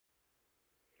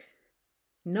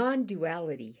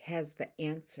Non-duality has the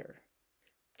answer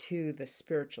to the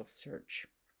spiritual search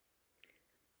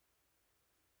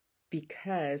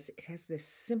because it has this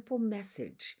simple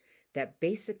message that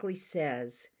basically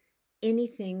says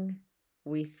anything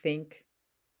we think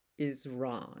is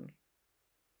wrong.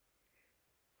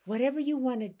 Whatever you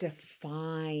want to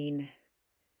define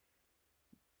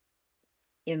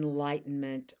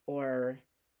enlightenment or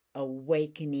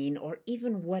awakening, or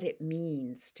even what it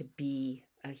means to be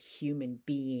a human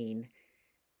being,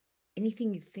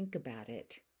 anything you think about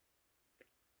it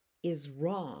is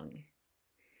wrong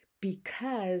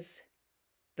because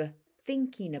the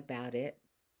thinking about it,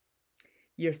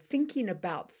 you're thinking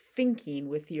about thinking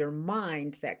with your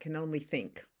mind that can only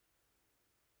think.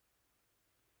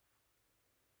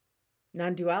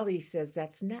 Non-duality says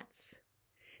that's nuts.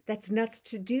 That's nuts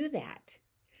to do that,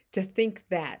 to think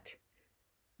that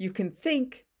you can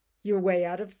think your way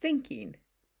out of thinking.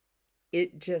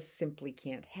 It just simply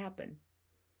can't happen.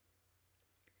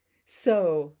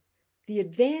 So the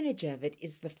advantage of it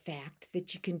is the fact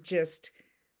that you can just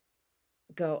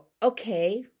go,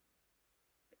 okay,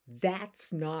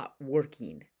 that's not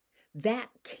working. That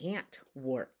can't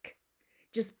work.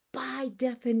 Just by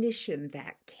definition,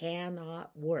 that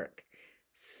cannot work.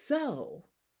 So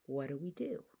what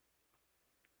do?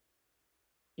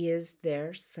 Is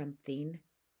there something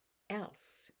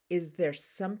else? Is there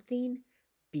something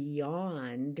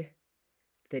beyond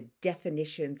the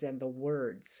definitions and the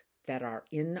words that are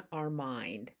in our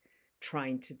mind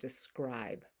trying to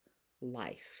describe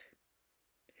life?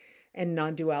 And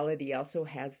non-duality also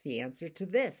has the answer to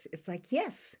this. It's like,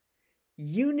 yes,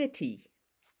 unity.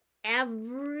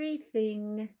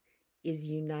 Everything is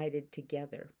united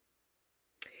together.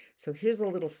 So here's a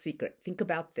little secret. Think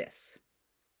about this.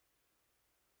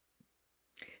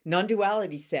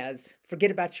 Non-duality says, forget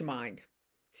about your mind.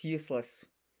 It's useless.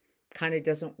 Kind of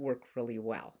doesn't work really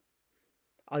well.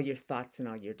 All your thoughts and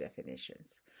all your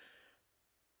definitions.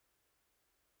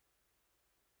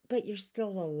 But you're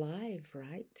still alive,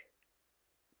 right?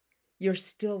 You're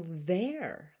still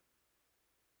there.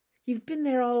 You've been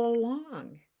there all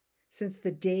along, since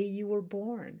the day you were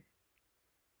born.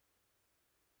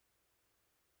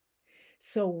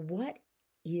 So what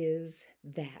is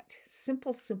that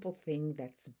simple thing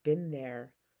that's been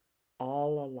there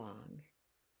all along?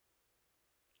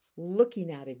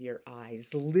 Looking out of your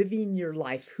eyes, living your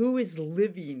life. Who is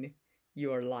living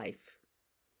your life?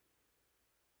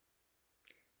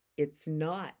 It's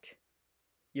not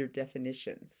your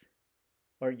definitions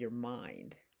or your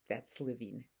mind that's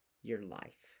living your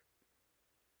life.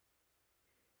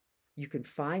 You can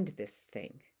find this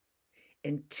thing.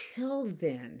 Until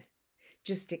then,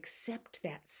 just accept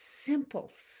that simple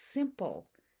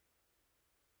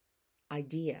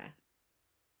idea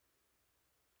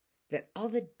that all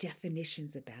the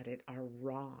definitions about it are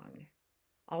wrong.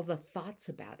 All the thoughts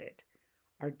about it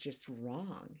are just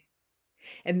wrong.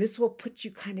 And this will put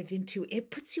you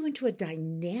it puts you into a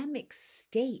dynamic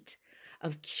state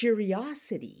of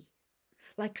curiosity.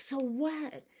 Like, so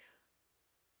what?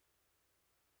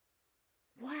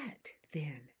 What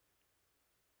then?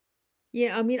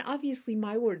 Yeah, I mean, obviously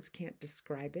my words can't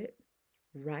describe it,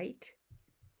 right?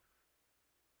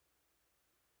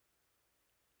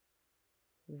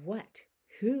 What?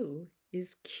 Who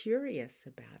is curious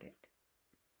about it?